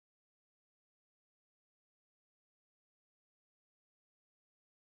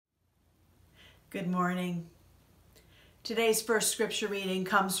Good morning. Today's first scripture reading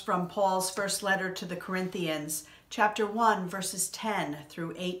comes from Paul's first letter to the Corinthians, chapter 1, verses 10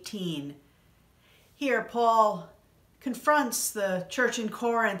 through 18. Here, Paul confronts the church in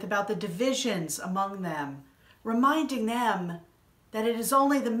Corinth about the divisions among them, reminding them that it is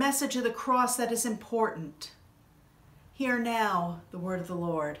only the message of the cross that is important. Hear now the word of the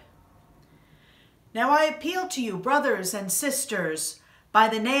Lord. Now I appeal to you, brothers and sisters, by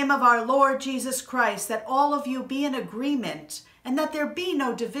the name of our Lord Jesus Christ, that all of you be in agreement, and that there be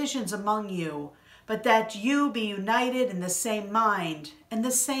no divisions among you, but that you be united in the same mind and the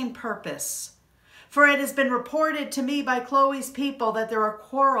same purpose. For it has been reported to me by Chloe's people that there are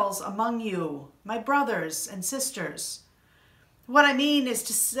quarrels among you, my brothers and sisters. What I mean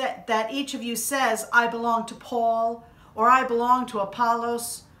is that each of you says, I belong to Paul, or I belong to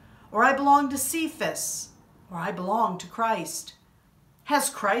Apollos, or I belong to Cephas, or I belong to Christ. Has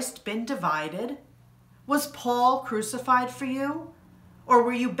Christ been divided? Was Paul crucified for you? Or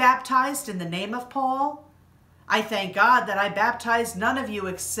were you baptized in the name of Paul? I thank God that I baptized none of you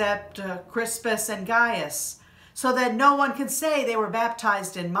except Crispus and Gaius, so that no one can say they were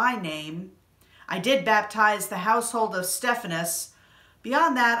baptized in my name. I did baptize the household of Stephanas.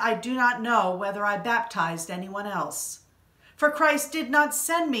 Beyond that, I do not know whether I baptized anyone else. For Christ did not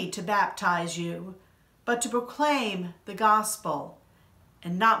send me to baptize you, but to proclaim the gospel,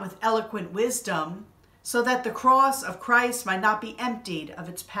 and not with eloquent wisdom, so that the cross of Christ might not be emptied of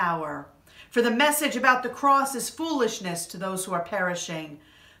its power. For the message about the cross is foolishness to those who are perishing,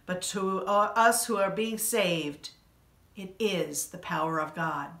 but to us who are being saved, it is the power of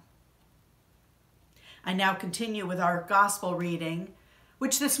God. I now continue with our gospel reading,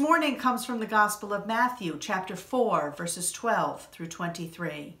 which this morning comes from the Gospel of Matthew, chapter 4, verses 12 through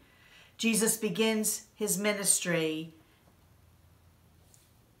 23. Jesus begins his ministry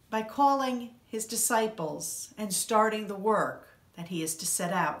by calling his disciples and starting the work that he is to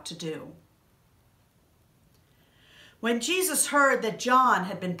set out to do. When Jesus heard that John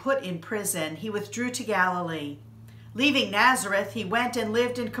had been put in prison, he withdrew to Galilee. Leaving Nazareth, he went and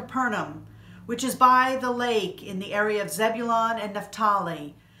lived in Capernaum, which is by the lake in the area of Zebulun and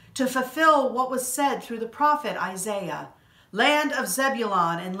Naphtali, to fulfill what was said through the prophet Isaiah. Land of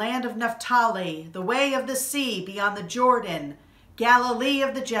Zebulun and land of Naphtali, the way of the sea beyond the Jordan, Galilee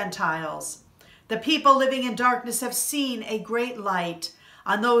of the Gentiles. The people living in darkness have seen a great light.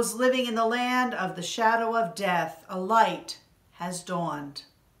 On those living in the land of the shadow of death, a light has dawned.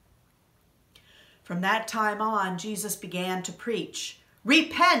 From that time on, Jesus began to preach,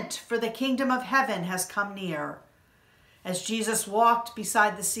 Repent, for the kingdom of heaven has come near. As Jesus walked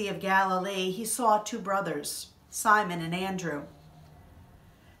beside the Sea of Galilee, he saw two brothers, Simon and Andrew.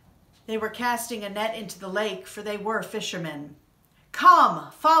 They were casting a net into the lake, for they were fishermen.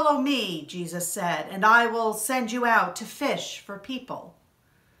 Come, follow me, Jesus said, and I will send you out to fish for people.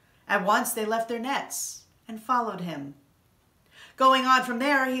 At once they left their nets and followed him. Going on from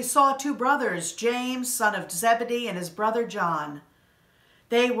there, he saw two brothers, James, son of Zebedee, and his brother John.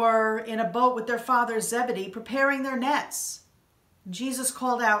 They were in a boat with their father Zebedee, preparing their nets. Jesus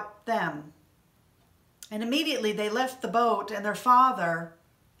called out them. And immediately they left the boat and their father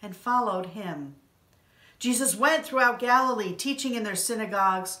and followed him. Jesus went throughout Galilee, teaching in their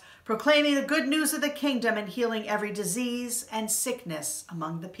synagogues, proclaiming the good news of the kingdom and healing every disease and sickness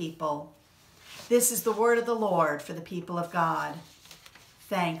among the people. This is the word of the Lord for the people of God.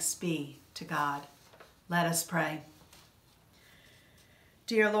 Thanks be to God. Let us pray.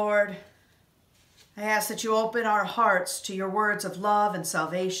 Dear Lord, I ask that you open our hearts to your words of love and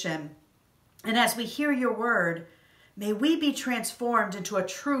salvation. And as we hear your word, may we be transformed into a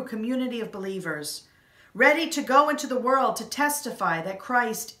true community of believers, ready to go into the world to testify that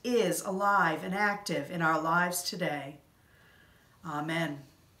Christ is alive and active in our lives today. Amen.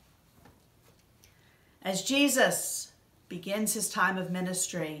 As Jesus begins his time of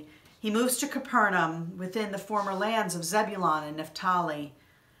ministry, he moves to Capernaum within the former lands of Zebulun and Naphtali,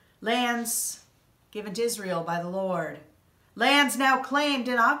 lands given to Israel by the Lord, lands now claimed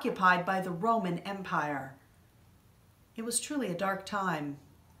and occupied by the Roman Empire. It was truly a dark time,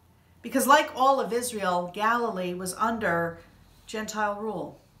 because like all of Israel, Galilee was under Gentile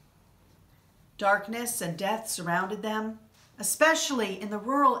rule. Darkness and death surrounded them, especially in the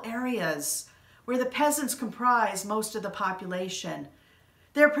rural areas where the peasants comprised most of the population.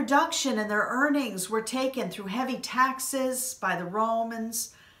 Their production and their earnings were taken through heavy taxes by the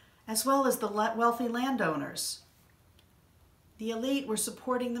Romans, as well as the wealthy landowners. The elite were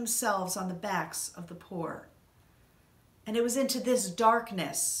supporting themselves on the backs of the poor. And it was into this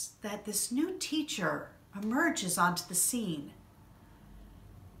darkness that this new teacher emerges onto the scene.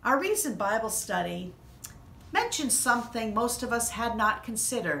 Our recent Bible study mentioned something most of us had not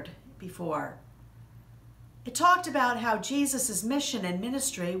considered before. It talked about how Jesus' mission and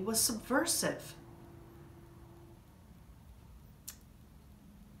ministry was subversive.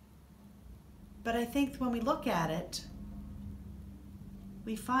 But I think when we look at it,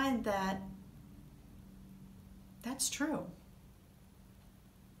 we find that that's true.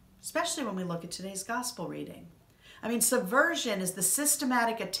 Especially when we look at today's gospel reading. I mean, subversion is the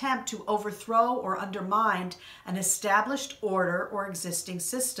systematic attempt to overthrow or undermine an established order or existing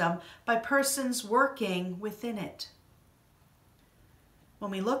system by persons working within it.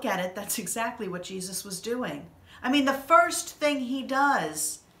 When we look at it, that's exactly what Jesus was doing. I mean, the first thing he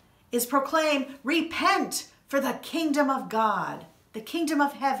does is proclaim, "Repent, for the kingdom of God, the kingdom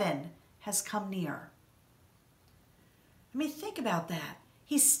of heaven has come near." I mean, think about that.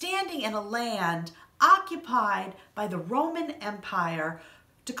 He's standing in a land occupied by the Roman Empire,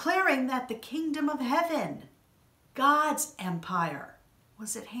 declaring that the kingdom of heaven, God's empire,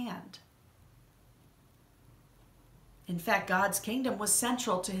 was at hand. In fact, God's kingdom was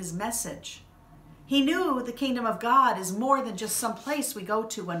central to his message. He knew the kingdom of God is more than just some place we go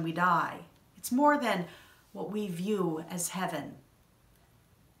to when we die. It's more than what we view as heaven.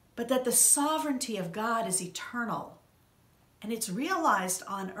 But that the sovereignty of God is eternal. And it's realized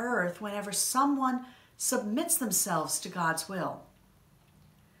on earth whenever someone submits themselves to God's will.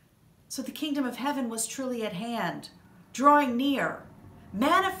 So the kingdom of heaven was truly at hand, drawing near,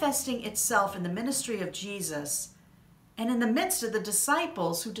 manifesting itself in the ministry of Jesus and in the midst of the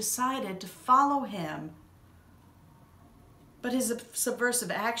disciples who decided to follow him. But his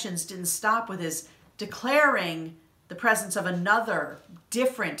subversive actions didn't stop with his declaring the presence of another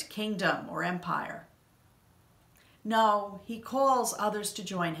different kingdom or empire. No, he calls others to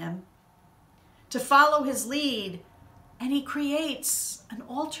join him, to follow his lead, and he creates an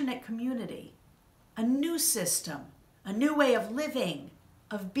alternate community, a new system, a new way of living,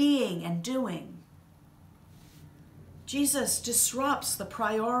 of being and doing. Jesus disrupts the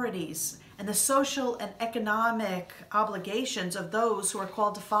priorities and the social and economic obligations of those who are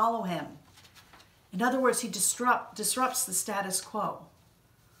called to follow him. In other words, he disrupts the status quo.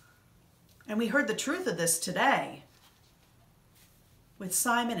 And we heard the truth of this today with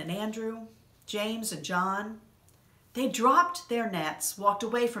Simon and Andrew, James and John. They dropped their nets, walked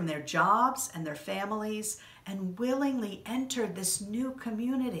away from their jobs and their families, and willingly entered this new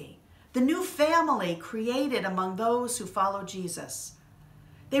community, the new family created among those who follow Jesus.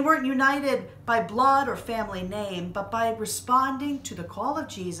 They weren't united by blood or family name, but by responding to the call of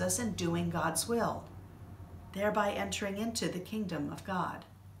Jesus and doing God's will, thereby entering into the kingdom of God.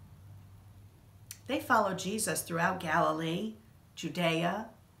 They followed Jesus throughout Galilee, Judea,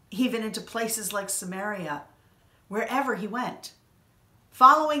 even into places like Samaria, wherever he went,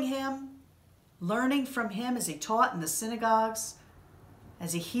 following him, learning from him as he taught in the synagogues,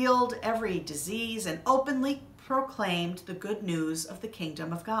 as he healed every disease and openly proclaimed the good news of the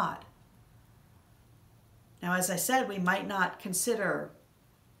kingdom of God. Now, as I said, we might not consider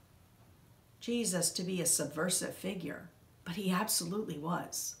Jesus to be a subversive figure, but he absolutely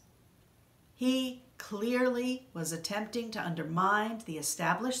was. He clearly was attempting to undermine the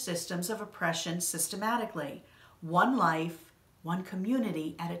established systems of oppression systematically, one life, one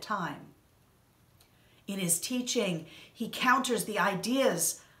community at a time. In his teaching, he counters the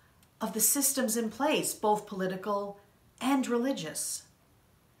ideas of the systems in place, both political and religious.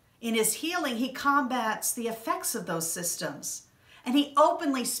 In his healing, he combats the effects of those systems, and he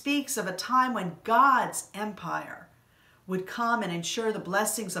openly speaks of a time when God's empire would come and ensure the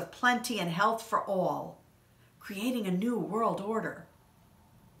blessings of plenty and health for all, creating a new world order.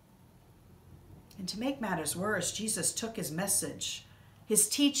 And to make matters worse, Jesus took his message, his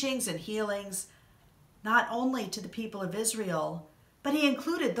teachings and healings, not only to the people of Israel, but he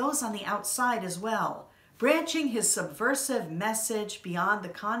included those on the outside as well, branching his subversive message beyond the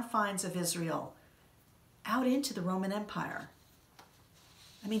confines of Israel, out into the Roman Empire.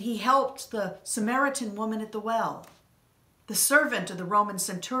 I mean, he helped the Samaritan woman at the well, the servant of the Roman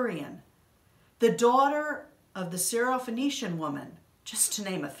centurion, the daughter of the Syrophoenician woman, just to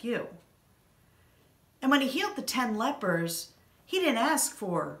name a few. And when he healed the 10 lepers, he didn't ask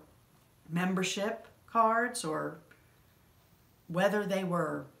for membership cards or whether they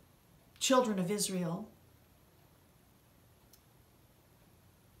were children of Israel.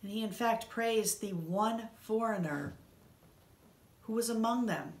 And he in fact praised the one foreigner who was among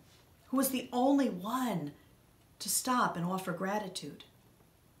them, who was the only one to stop and offer gratitude.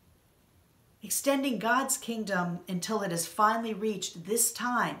 Extending God's kingdom until it has finally reached this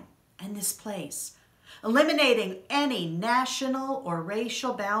time and this place, eliminating any national or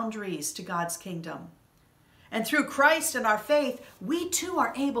racial boundaries to God's kingdom. And through Christ and our faith, we too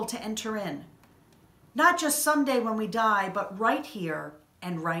are able to enter in. Not just someday when we die, but right here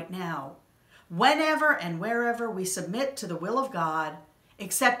and right now. Whenever and wherever we submit to the will of God,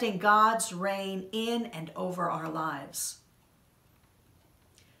 accepting God's reign in and over our lives.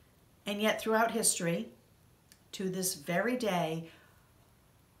 And yet throughout history, to this very day,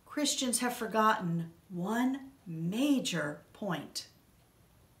 Christians have forgotten one major point.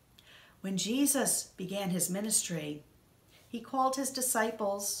 When Jesus began his ministry, he called his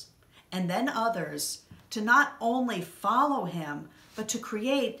disciples and then others to not only follow him, but to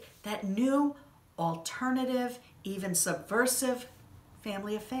create that new, alternative, even subversive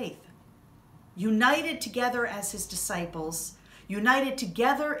family of faith. United together as his disciples, united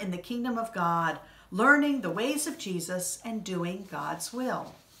together in the kingdom of God, learning the ways of Jesus and doing God's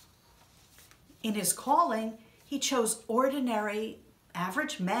will. In his calling, he chose ordinary,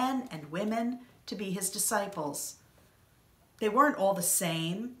 average men and women to be his disciples. They weren't all the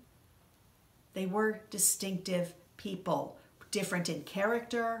same. They were distinctive people, different in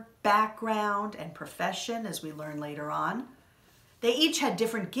character, background, and profession, as we learn later on. They each had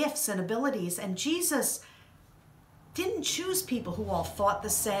different gifts and abilities, and Jesus didn't choose people who all thought the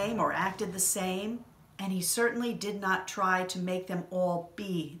same or acted the same, and he certainly did not try to make them all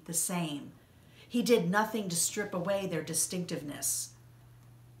be the same. He did nothing to strip away their distinctiveness.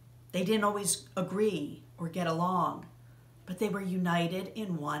 They didn't always agree or get along, but they were united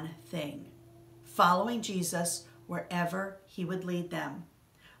in one thing: following Jesus wherever he would lead them,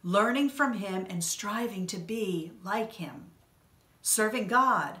 learning from him and striving to be like him, serving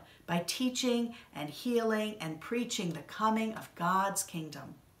God by teaching and healing and preaching the coming of God's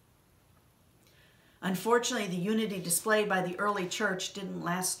kingdom. Unfortunately, the unity displayed by the early church didn't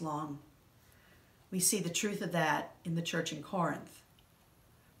last long. We see the truth of that in the church in Corinth.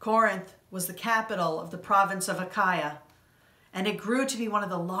 Corinth was the capital of the province of Achaia, and it grew to be one of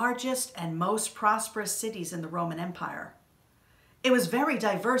the largest and most prosperous cities in the Roman Empire. It was very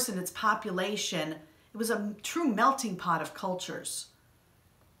diverse in its population. It was a true melting pot of cultures.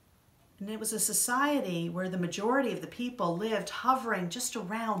 And it was a society where the majority of the people lived hovering just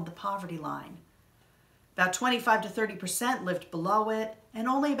around the poverty line. About 25 to 30% lived below it, and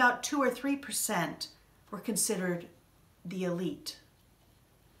only about 2 or 3% were considered the elite.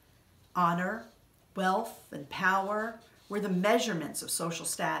 Honor, wealth, and power were the measurements of social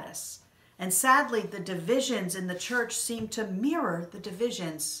status. And sadly, the divisions in the church seemed to mirror the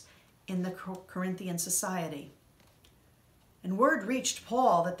divisions in the Corinthian society. And word reached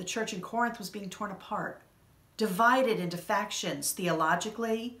Paul that the church in Corinth was being torn apart, divided into factions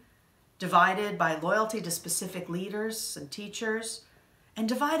theologically, divided by loyalty to specific leaders and teachers, and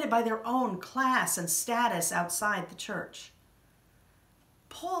divided by their own class and status outside the church.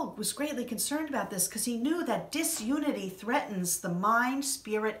 Paul was greatly concerned about this because he knew that disunity threatens the mind,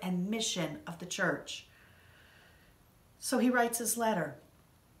 spirit, and mission of the church. So he writes his letter,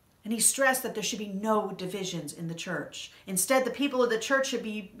 and he stressed that there should be no divisions in the church. Instead, the people of the church should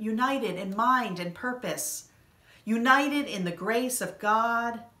be united in mind and purpose, united in the grace of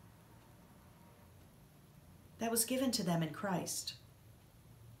God that was given to them in Christ,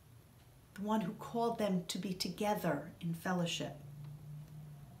 the one who called them to be together in fellowship.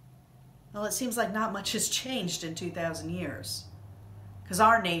 Well, it seems like not much has changed in 2,000 years, because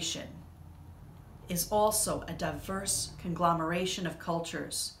our nation is also a diverse conglomeration of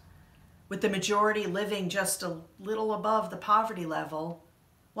cultures, with the majority living just a little above the poverty level,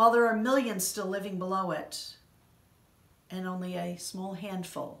 while there are millions still living below it, and only a small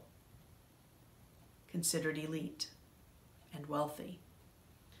handful considered elite and wealthy.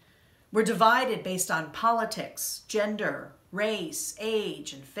 We're divided based on politics, gender, race,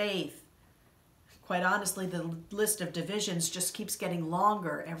 age, and faith. Quite honestly, the list of divisions just keeps getting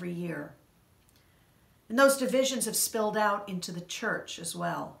longer every year. And those divisions have spilled out into the church as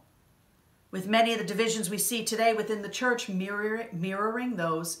well, with many of the divisions we see today within the church mirroring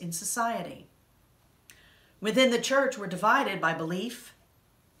those in society. Within the church, we're divided by belief,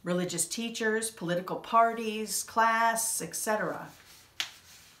 religious teachers, political parties, class, etc.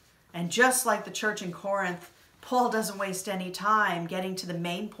 And just like the church in Corinth, Paul doesn't waste any time getting to the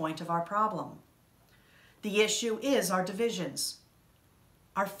main point of our problem. The issue is our divisions,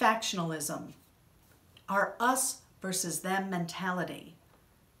 our factionalism, our us versus them mentality.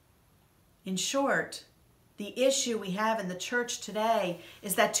 In short, the issue we have in the church today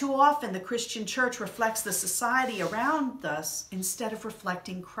is that too often the Christian church reflects the society around us instead of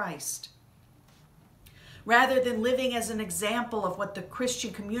reflecting Christ. Rather than living as an example of what the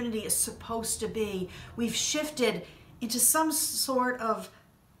Christian community is supposed to be, we've shifted into some sort of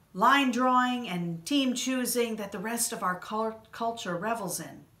line drawing and team choosing that the rest of our culture revels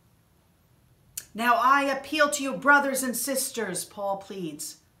in. Now I appeal to you, brothers and sisters, Paul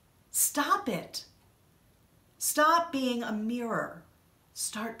pleads. Stop it. Stop being a mirror.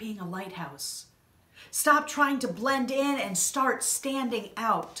 Start being a lighthouse. Stop trying to blend in and start standing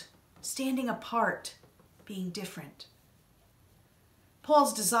out, standing apart, being different.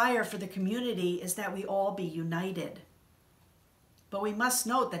 Paul's desire for the community is that we all be united. But we must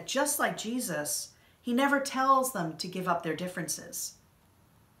note that just like Jesus, he never tells them to give up their differences.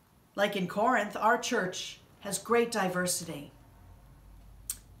 Like in Corinth, our church has great diversity.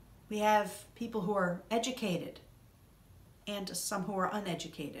 We have people who are educated and some who are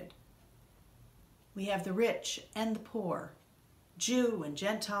uneducated. We have the rich and the poor, Jew and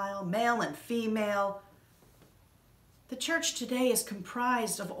Gentile, male and female. The church today is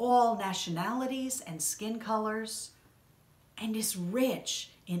comprised of all nationalities and skin colors and is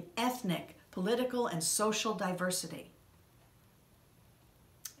rich in ethnic, political, and social diversity.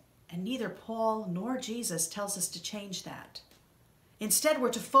 And neither Paul nor Jesus tells us to change that. Instead, we're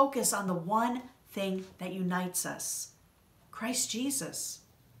to focus on the one thing that unites us, Christ Jesus.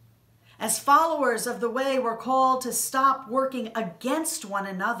 As followers of the way, we're called to stop working against one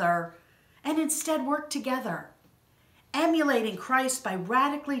another and instead work together, emulating Christ by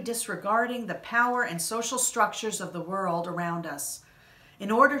radically disregarding the power and social structures of the world around us in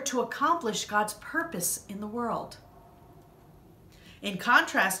order to accomplish God's purpose in the world. In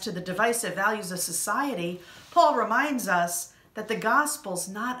contrast to the divisive values of society, Paul reminds us that the gospel's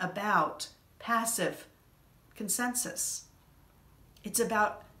not about passive consensus. It's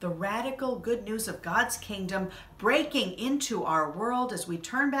about the radical good news of God's kingdom breaking into our world as we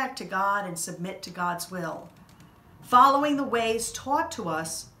turn back to God and submit to God's will, following the ways taught to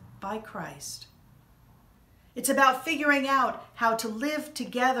us by Christ. It's about figuring out how to live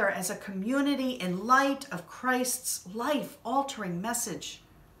together as a community in light of Christ's life-altering message.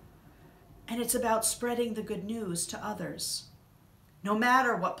 And it's about spreading the good news to others, no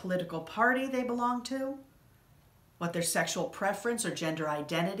matter what political party they belong to, what their sexual preference or gender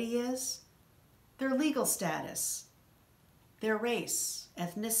identity is, their legal status, their race,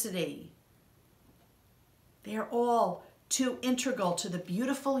 ethnicity. They are all too integral to the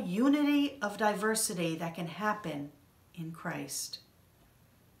beautiful unity of diversity that can happen in Christ.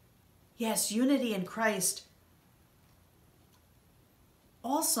 Yes, unity in Christ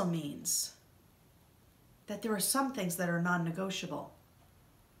also means that there are some things that are non-negotiable.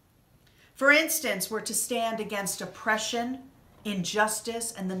 For instance, we're to stand against oppression,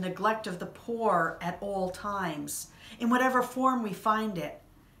 injustice, and the neglect of the poor at all times, in whatever form we find it,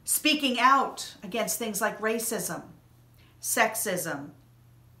 speaking out against things like racism, sexism,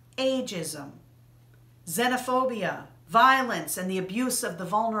 ageism, xenophobia, violence, and the abuse of the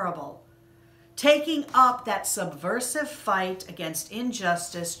vulnerable, taking up that subversive fight against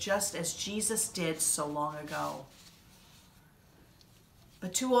injustice just as Jesus did so long ago.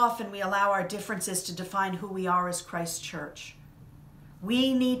 But too often we allow our differences to define who we are as Christ's church.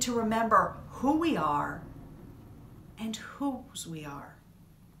 We need to remember who we are and whose we are.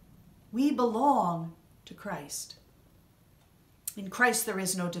 We belong to Christ. In Christ there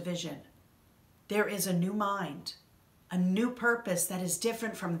is no division. There is a new mind, a new purpose that is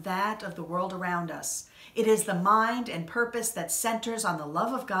different from that of the world around us. It is the mind and purpose that centers on the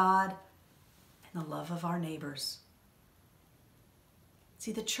love of God and the love of our neighbors.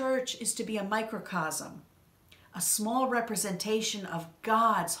 See, the church is to be a microcosm, a small representation of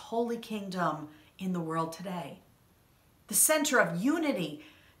God's holy kingdom in the world today. The center of unity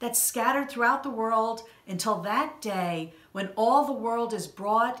that's scattered throughout the world until that day when all the world is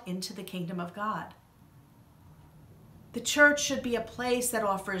brought into the kingdom of God. The church should be a place that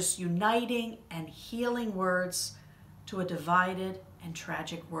offers uniting and healing words to a divided and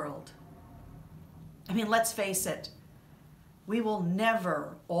tragic world. I mean, let's face it, we will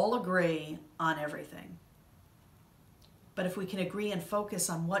never all agree on everything. But if we can agree and focus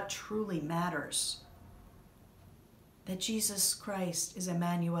on what truly matters, that Jesus Christ is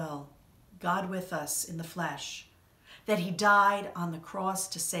Emmanuel, God with us in the flesh, that he died on the cross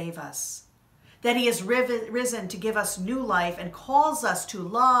to save us, that he is risen to give us new life and calls us to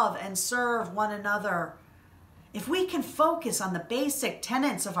love and serve one another. If we can focus on the basic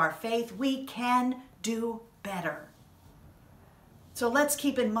tenets of our faith, we can do better. So let's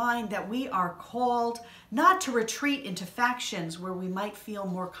keep in mind that we are called not to retreat into factions where we might feel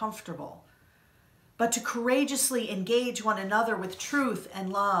more comfortable, but to courageously engage one another with truth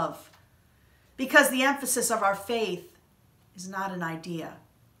and love. Because the emphasis of our faith is not an idea.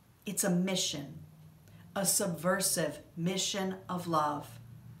 It's a mission, a subversive mission of love.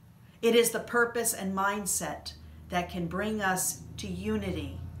 It is the purpose and mindset that can bring us to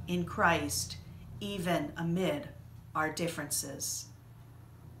unity in Christ, even amid our differences.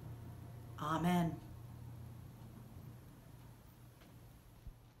 Amen.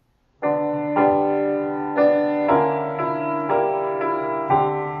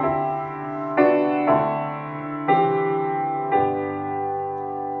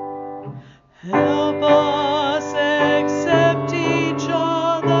 Help us accept each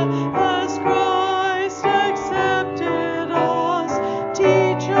other as Christ accepted us.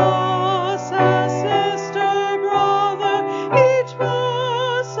 Teach us as sister, brother, each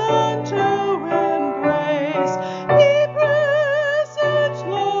person to embrace. Be present,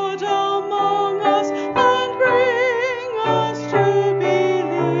 Lord, among us and bring us to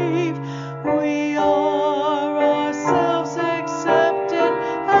believe. We are ourselves accepted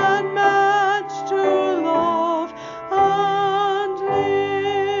and matched to love and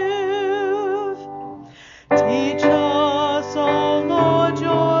live. Teach us, O Lord,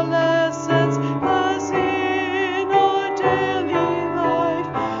 your lessons as in our daily life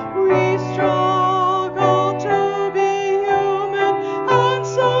we struggle to be human and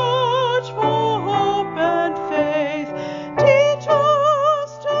search for hope and faith. Teach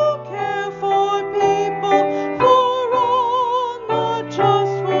us to care for people, for all, not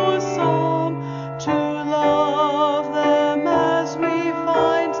just for some, to love them as we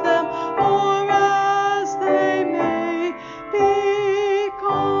find them or as they may become.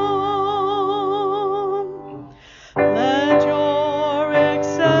 Let your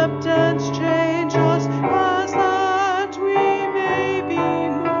acceptance change us as that we may be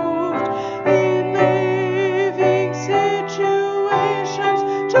moved in living situations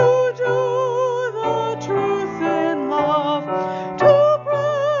to do the truth in love, to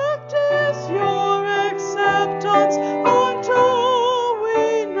practice your acceptance until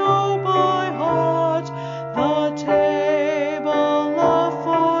we know by heart the table of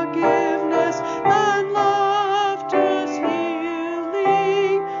forgiveness and laughter's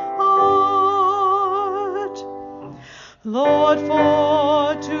healing art. Lord, for